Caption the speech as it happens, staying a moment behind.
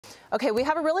Okay, we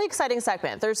have a really exciting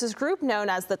segment. There's this group known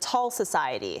as the Tall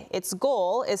Society. Its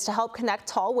goal is to help connect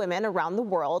tall women around the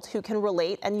world who can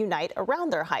relate and unite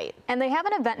around their height. And they have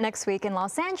an event next week in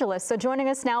Los Angeles. So joining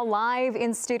us now live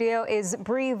in studio is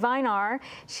Bree Wijnaar.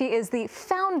 She is the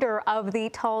founder of the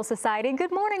Tall Society.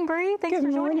 Good morning, Bree. Thanks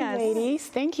for joining us. Good morning, ladies.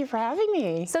 Thank you for having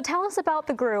me. So tell us about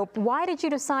the group. Why did you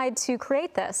decide to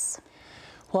create this?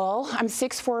 Well, I'm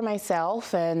 6'4"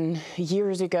 myself, and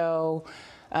years ago,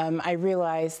 I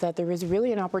realized that there was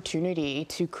really an opportunity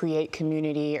to create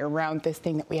community around this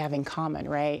thing that we have in common,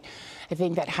 right? I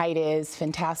think that height is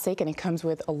fantastic and it comes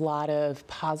with a lot of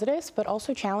positives, but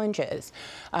also challenges.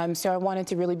 So I wanted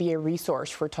to really be a resource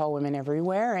for tall women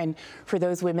everywhere, and for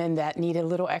those women that need a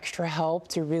little extra help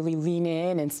to really lean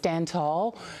in and stand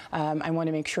tall, I want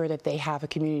to make sure that they have a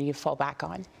community to fall back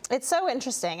on. It's so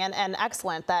interesting and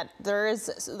excellent that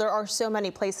there are so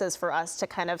many places for us to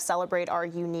kind of celebrate our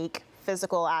unique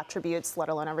physical attributes, let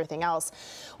alone everything else.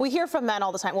 We hear from men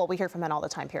all the time. Well, we hear from men all the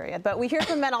time, period. But we hear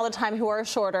from men all the time who are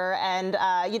shorter, and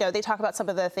you know, they talk about some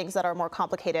of the things that are more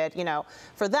complicated, you know,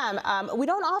 for them. We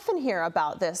don't often hear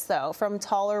about this, though, from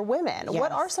taller women. Yes.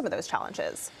 What are some of those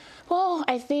challenges? Well,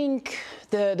 I think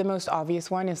the most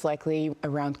obvious one is likely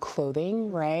around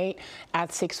clothing, right? At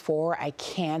 6'4", I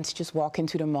can't just walk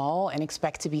into the mall and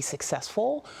expect to be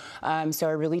successful. So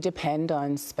I really depend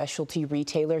on specialty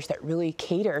retailers that really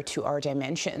cater to our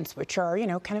dimensions, which are, you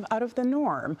know, kind of out of the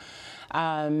norm.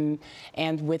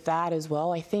 And with that as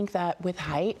well, I think that with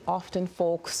height, often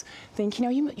folks think, you know,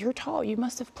 you're tall, you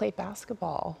must have played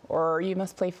basketball or you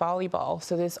must play volleyball.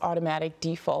 So this automatic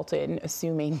default in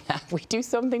assuming that we do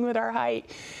something with our height.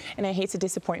 And I hate to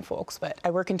disappoint folks, but I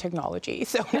work in technology,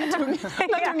 so I'm not doing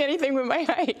anything with my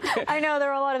height. I know there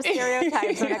are a lot of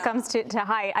stereotypes when it comes to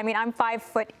height. I mean, I'm 5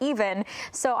 foot even,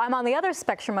 so I'm on the other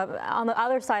spectrum on the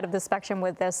other side of the spectrum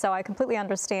with this. So I completely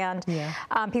understand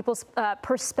people's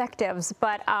perspectives.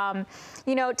 But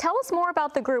you know, tell us more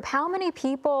about the group. How many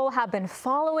people have been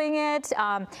following it?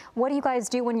 What do you guys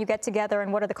do when you get together,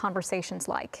 and what are the conversations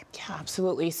like? Yeah,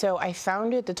 absolutely. So I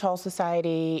founded the Tall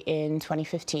Society in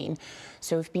 2015.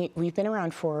 So we've been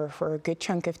around for a good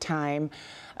chunk of time.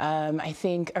 I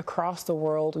think across the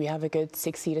world we have a good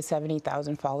 60 to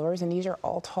 70,000 followers, and these are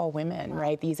all tall women,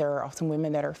 right? These are often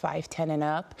women that are 5'10" and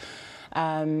up.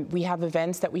 We have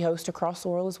events that we host across the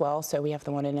world as well. So we have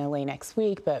the one in LA next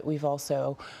week, but we've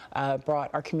also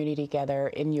brought our community together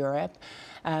in Europe.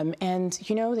 And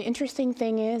you know, the interesting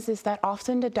thing is that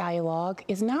often the dialogue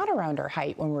is not around our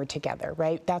height when we're together,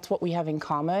 right? That's what we have in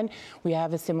common. We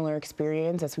have a similar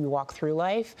experience as we walk through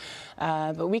life,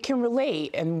 but we can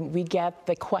relate, and we get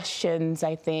the questions,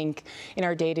 I think, in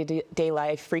our day-to-day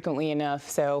life frequently enough,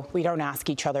 so we don't ask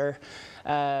each other,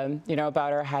 you know,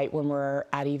 about our height when we're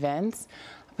at events.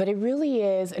 But it really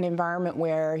is an environment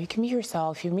where you can be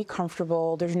yourself, you can be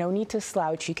comfortable, there's no need to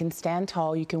slouch, you can stand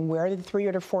tall, you can wear the 3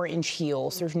 or 4 inch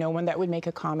heels, there's no one that would make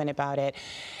a comment about it.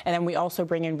 And then we also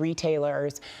bring in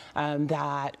retailers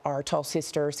that our tall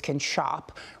sisters can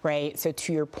shop, right? So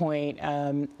to your point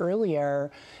earlier,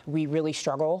 we really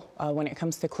struggle when it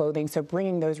comes to clothing. So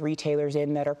bringing those retailers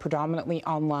in that are predominantly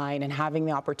online and having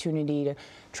the opportunity to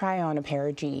try on a pair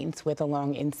of jeans with a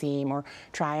long inseam, or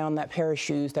try on that pair of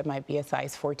shoes that might be a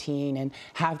size 14, and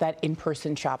have that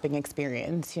in-person shopping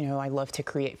experience, you know, I love to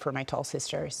create for my tall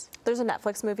sisters. There's a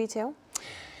Netflix movie too?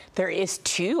 There is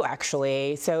 2,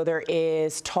 actually. So there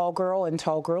is Tall Girl and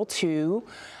Tall Girl 2,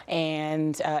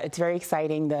 and it's very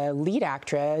exciting. The lead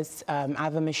actress,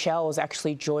 Ava Michelle, is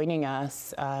actually joining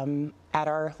us at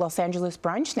our Los Angeles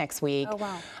brunch next week.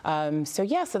 Oh, wow. So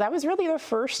yeah, so that was really the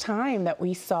first time that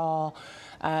we saw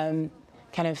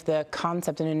kind of the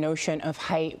concept and a notion of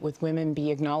height with women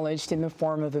be acknowledged in the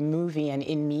form of a movie and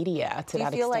in media to that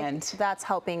extent. Do you feel like that's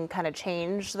helping kind of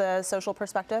change the social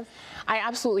perspective? I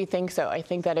absolutely think so. I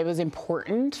think that it was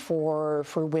important for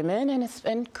women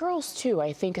and girls too.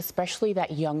 I think especially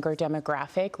that younger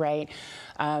demographic, right?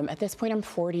 At this point, I'm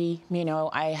 40. You know,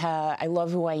 I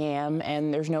love who I am,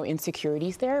 and there's no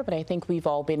insecurities there. But I think we've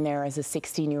all been there as a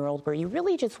 16-year-old, where you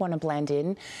really just want to blend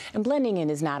in, and blending in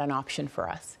is not an option for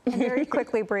us. And very quickly,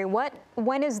 Bree,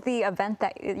 when is the event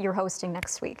that you're hosting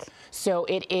next week? So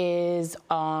it is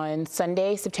on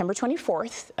Sunday, September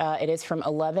 24th. It is from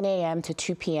 11 a.m. to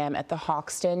 2 p.m. at the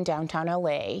Hoxton, downtown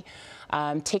LA.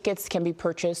 Tickets can be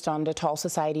purchased on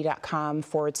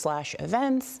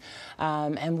thetallsociety.com/events,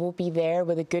 and we'll be there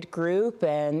with a good group,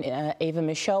 and Ava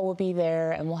Michelle will be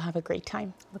there, and we'll have a great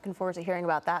time. Looking forward to hearing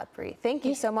about that, Bree. Thank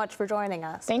you so much for joining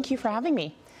us. Thank you for having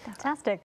me. Fantastic.